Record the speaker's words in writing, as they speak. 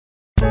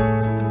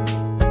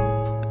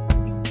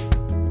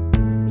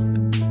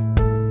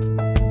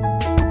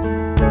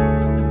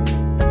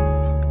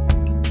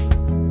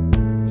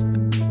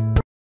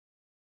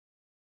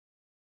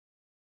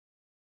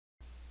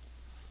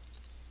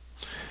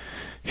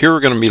Here we're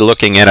going to be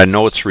looking at a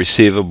notes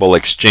receivable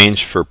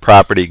exchanged for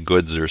property,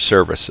 goods, or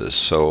services.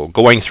 So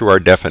going through our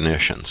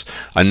definitions.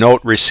 A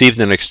note received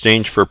in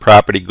exchange for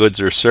property,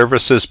 goods, or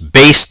services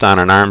based on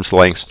an arm's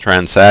length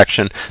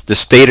transaction. The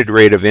stated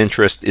rate of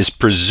interest is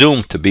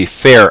presumed to be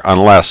fair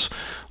unless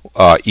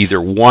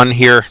either 1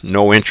 here,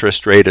 no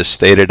interest rate is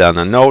stated on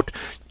the note,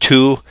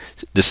 2,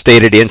 the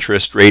stated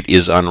interest rate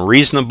is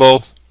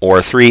unreasonable,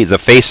 or 3, the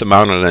face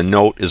amount on the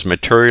note is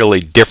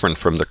materially different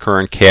from the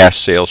current cash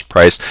sales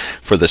price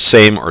for the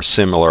same or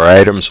similar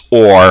items,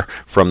 or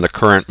from the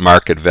current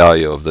market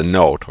value of the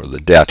note or the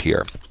debt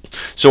here.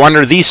 So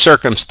under these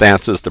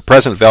circumstances, the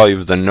present value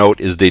of the note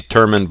is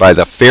determined by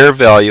the fair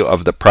value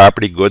of the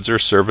property, goods, or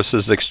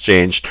services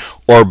exchanged,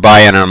 or by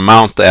an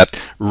amount that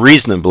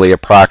reasonably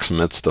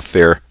approximates the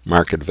fair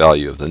market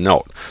value of the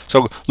note.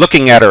 So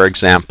looking at our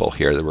example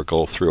here that we'll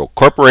go through,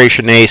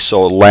 Corporation A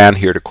sold land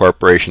here to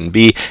Corporation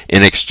B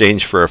in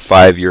exchange for a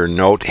 5-year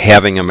note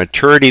having a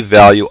maturity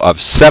value of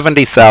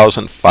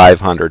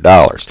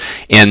 $70,500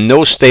 and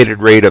no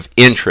stated rate of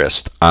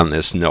interest on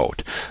this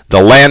note.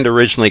 The land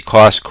originally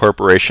cost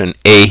Corporation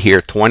A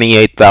here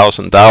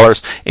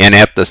 $28,000, and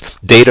at the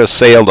date of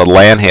sale the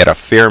land had a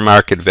fair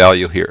market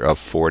value here of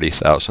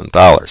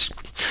 $40,000.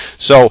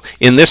 So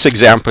in this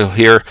example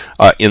here,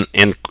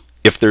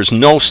 if there's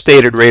no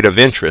stated rate of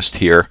interest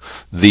here,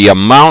 the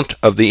amount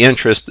of the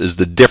interest is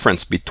the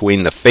difference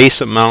between the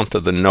face amount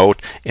of the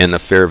note and the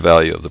fair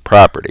value of the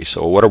property.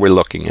 So what are we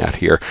looking at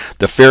here?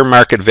 The fair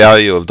market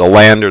value of the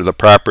land or the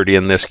property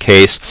in this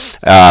case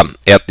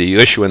at the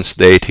issuance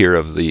date here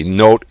of the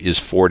note is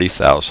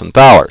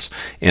 $40,000.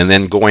 And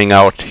then going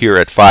out here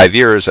at 5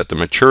 years at the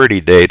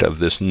maturity date of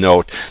this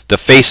note, the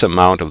face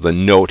amount of the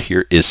note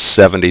here is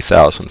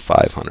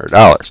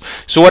 $70,500.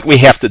 So what we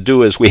have to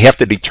do is we have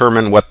to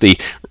determine what the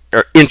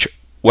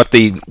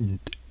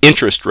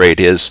interest rate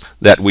is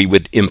that we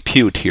would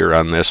impute here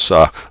on this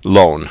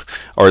loan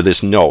or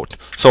this note.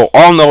 So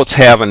all notes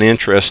have an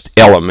interest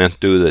element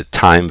due to the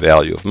time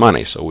value of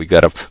money. So we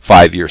got a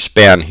 5-year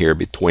span here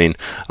between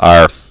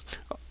our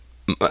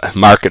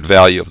market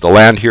value of the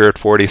land here at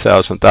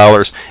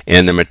 $40,000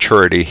 and the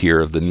maturity here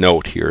of the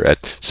note here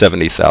at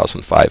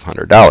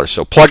 $70,500.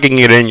 So plugging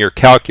it in your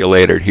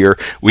calculator here,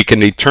 we can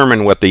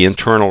determine what the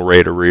internal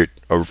rate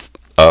of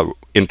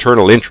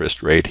internal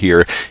interest rate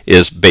here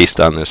is based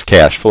on this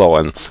cash flow,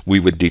 and we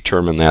would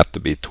determine that to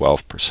be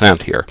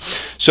 12% here.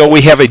 So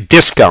we have a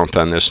discount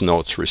on this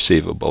notes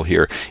receivable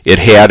here. It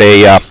had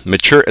a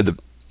the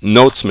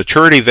note's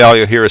maturity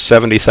value here is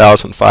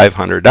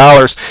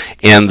 $70,500,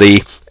 and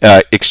the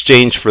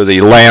exchange for the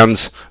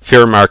land's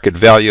fair market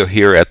value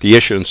here at the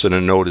issuance of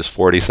the note is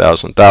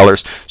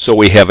 $40,000. So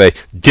we have a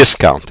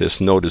discount. This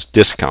note is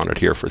discounted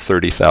here for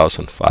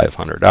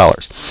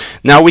 $30,500.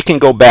 Now we can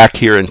go back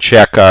here and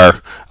check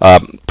our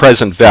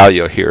present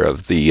value here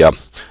of the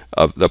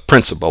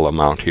principal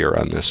amount here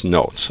on this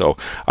note. So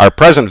our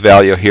present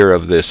value here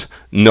of this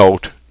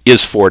note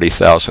is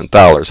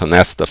 $40,000, and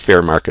that's the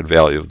fair market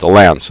value of the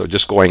land. So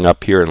just going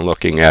up here and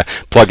looking at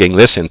plugging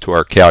this into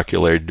our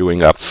calculator,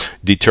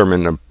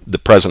 determine the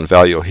present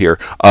value here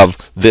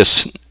of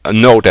this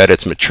note at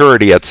its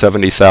maturity at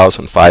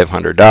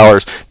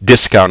 $70,500,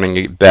 discounting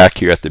it back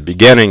here at the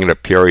beginning of the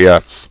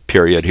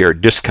period here,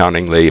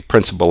 discounting the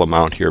principal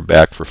amount here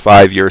back for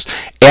 5 years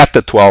at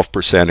the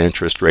 12%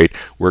 interest rate,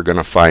 we're going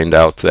to find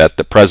out that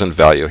the present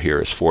value here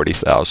is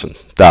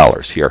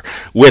 $40,000 here,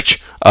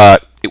 which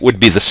it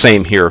would be the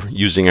same here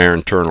using our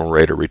internal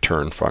rate of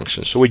return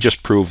function. So we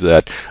just proved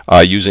that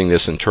using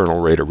this internal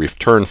rate of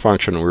return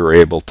function, we were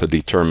able to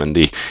determine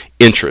the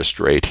interest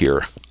rate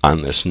here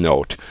on this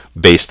note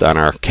based on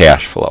our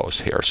cash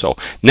flows here. So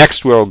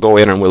next we'll go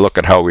in and we'll look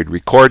at how we'd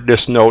record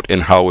this note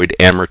and how we'd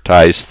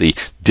amortize the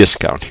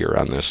discount here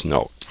on this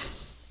note.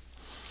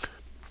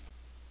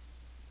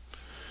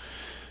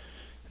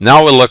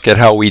 Now we'll look at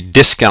how we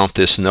discount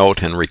this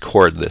note and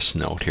record this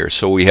note here.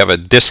 So we have a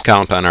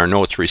discount on our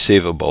notes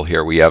receivable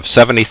here. We have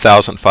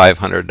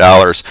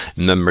 $70,500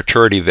 in the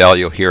maturity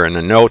value here in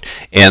the note,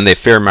 and the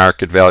fair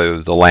market value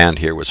of the land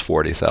here was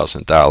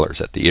 $40,000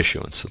 at the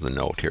issuance of the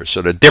note here.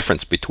 So the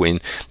difference between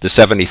the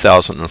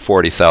 $70,000 and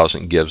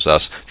 $40,000 gives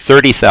us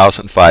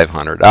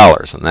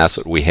 $30,500, and that's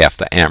what we have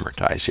to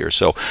amortize here.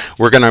 So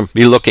we're going to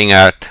be looking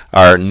at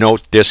our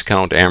note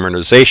discount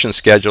amortization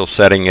schedule,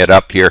 setting it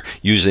up here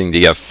using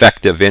the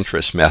effective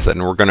interest method,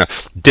 and we're going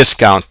to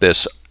discount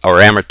this or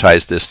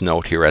amortize this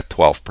note here at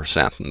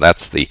 12%, and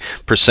that's the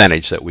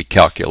percentage that we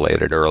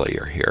calculated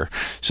earlier here.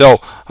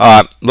 So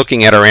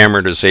looking at our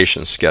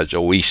amortization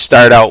schedule, we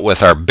start out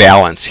with our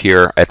balance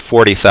here at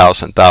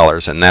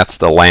 $40,000, and that's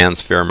the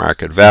land's fair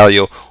market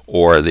value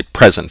or the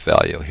present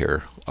value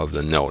here of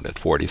the note at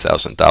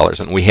 $40,000,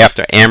 and we have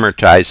to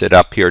amortize it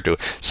up here to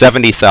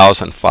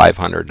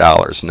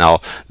 $70,500.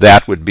 Now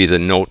that would be the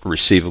note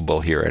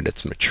receivable here at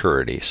its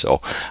maturity.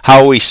 So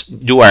how we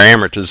do our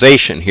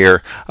amortization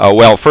here,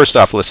 well, first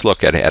off, let's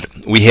look at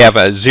it. We have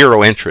a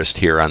zero interest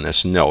here on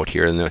this note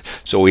here,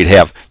 so we'd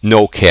have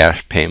no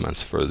cash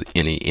payments for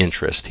any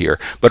interest here,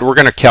 but we're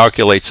going to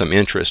calculate some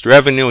interest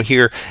revenue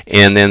here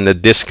and then the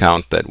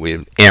discount that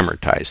we've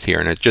amortized here,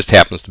 and it just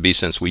happens to be,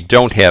 since we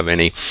don't have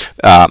any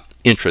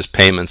interest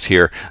payments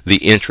here, the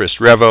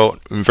interest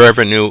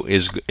revenue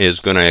is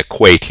going to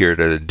equate here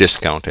to the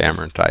discount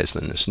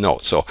amortized in this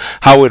note. So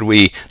how would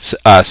we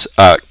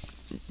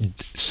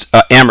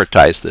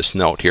amortize this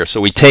note here?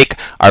 So we take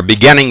our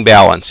beginning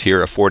balance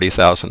here of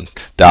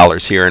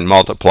 $40,000 here and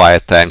multiply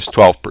it times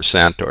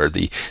 12%, or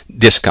the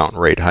discount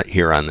rate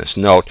here on this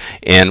note,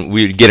 and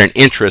we get an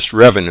interest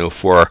revenue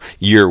for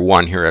year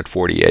one here at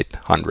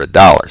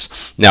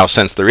 $4,800. Now,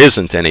 since there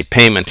isn't any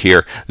payment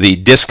here, the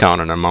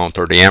discounted amount,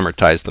 or the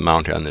amortized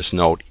amount on this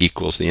note,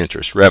 equals the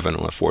interest revenue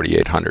of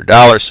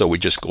 $4,800. So we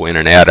just go in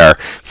and add our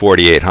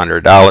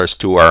 $4,800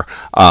 to our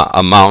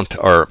amount,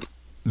 or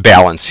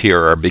balance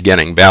here, our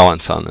beginning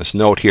balance on this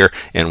note here,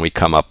 and we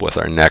come up with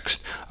our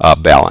next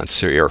balance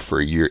here for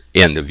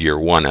end of year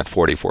one at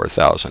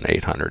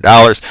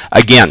 $44,800.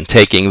 Again,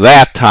 taking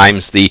that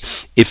times the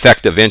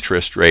effective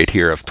interest rate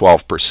here of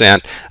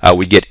 12%,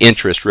 we get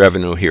interest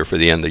revenue here for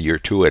the end of year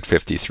two at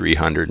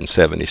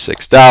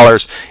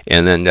 $5,376,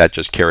 and then that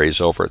just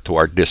carries over to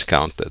our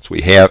discount that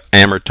we have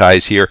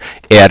amortized here,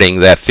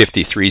 adding that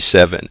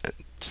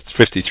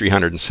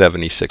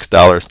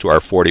 $5,376 to our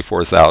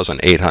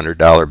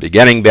 $44,800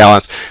 beginning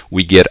balance.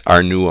 We get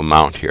our new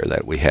amount here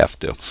that we have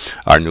to,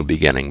 our new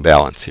beginning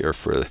balance here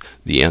for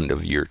the end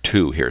of year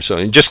two here. So,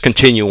 and just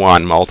continue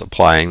on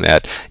multiplying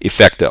that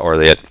effective, or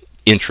that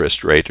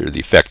interest rate, or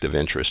the effective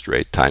interest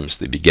rate, times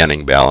the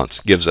beginning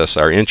balance gives us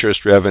our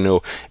interest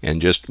revenue,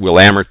 and just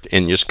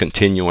just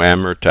continue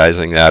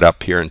amortizing that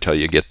up here until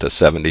you get to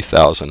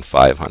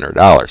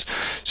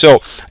 $70,500.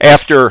 So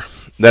after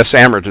this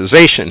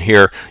amortization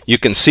here, you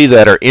can see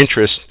that our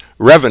interest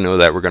revenue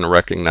that we're going to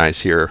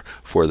recognize here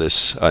for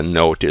this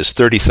note is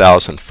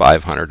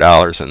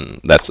 $30,500,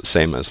 and that's the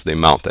same as the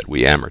amount that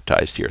we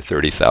amortized here,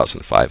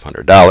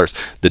 $30,500.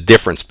 The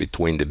difference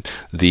between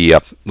the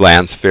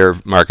land's fair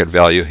market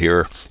value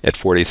here at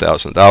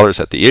 $40,000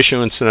 at the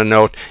issuance of the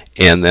note,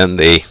 and then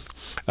the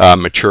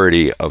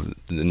maturity of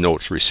the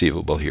notes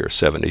receivable here,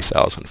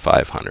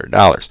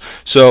 $70,500.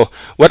 So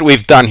what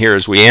we've done here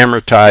is we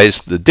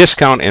amortize the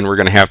discount, and we're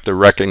going to have to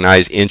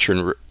recognize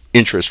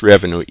interest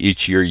revenue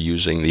each year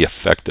using the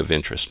effective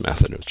interest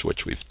method,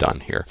 which we've done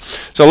here.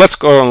 So let's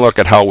go and look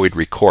at how we'd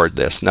record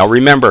this. Now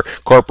remember,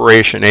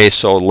 Corporation A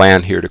sold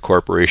land here to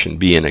Corporation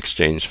B in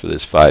exchange for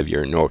this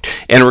 5-year note,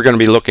 and we're going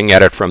to be looking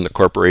at it from the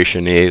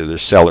Corporation A, or the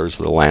seller's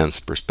of the land's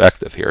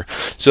perspective here.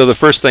 So the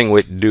first thing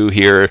we'd do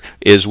here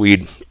is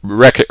we'd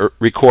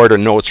record a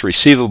notes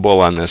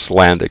receivable on this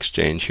land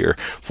exchange here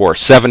for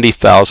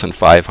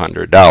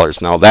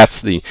 $70,500. Now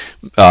that's the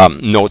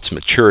notes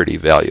maturity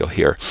value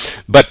here,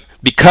 but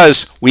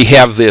because we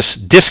have this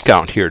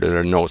discount here to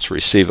the notes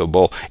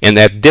receivable, and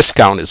that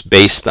discount is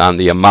based on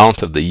the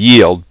amount of the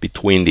yield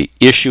between the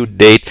issue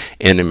date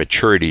and the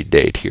maturity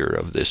date here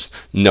of this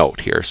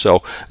note here.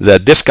 So the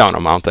discount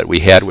amount that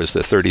we had was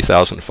the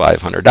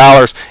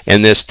 $30,500,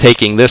 and this,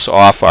 taking this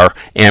off our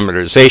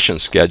amortization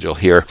schedule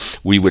here,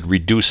 we would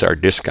reduce our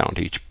discount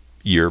each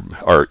year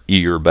by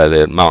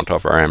the amount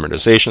of our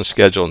amortization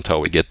schedule until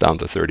we get down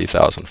to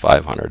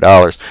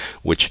 $30,500,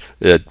 which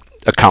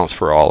accounts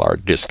for all our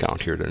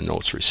discount here to the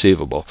notes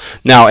receivable.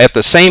 Now at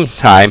the same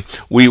time,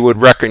 we would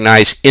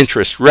recognize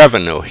interest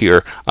revenue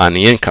here on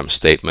the income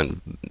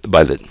statement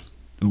by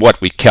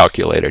what we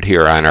calculated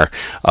here on our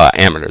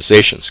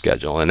amortization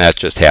schedule, and that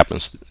just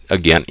happens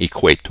again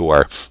equate to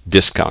our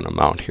discount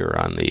amount here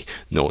on the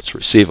notes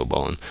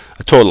receivable, and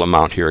a total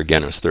amount here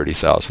again is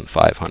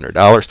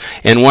 $30,500.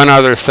 And one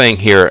other thing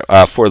here,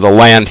 for the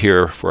land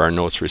here for our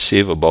notes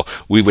receivable,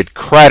 we would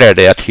credit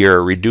it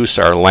here, reduce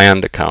our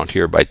land account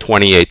here by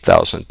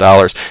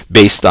 $28,000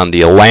 based on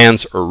the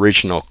land's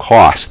original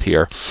cost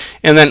here.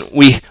 And then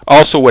we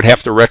also would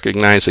have to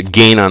recognize a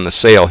gain on the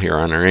sale here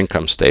on our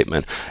income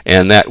statement,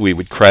 and that we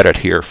would credit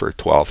here for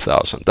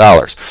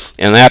 $12,000.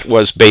 And that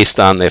was based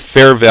on the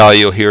fair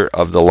value here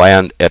of the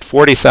land at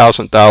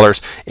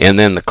 $40,000, and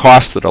then the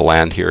cost of the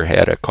land here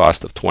had a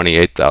cost of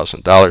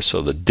 $28,000.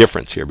 So the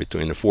difference here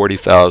between the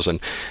 $40,000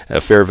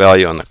 fair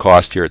value and the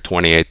cost here at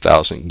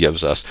 $28,000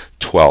 gives us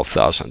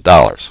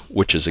 $12,000,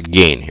 which is a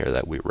gain here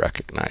that we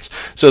recognize.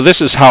 So this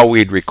is how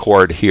we'd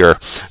record here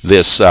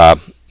this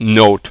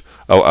note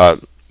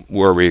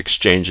where we're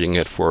exchanging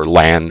it for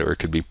land, or it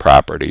could be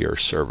property or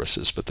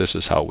services, but this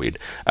is how we'd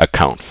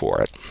account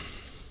for it.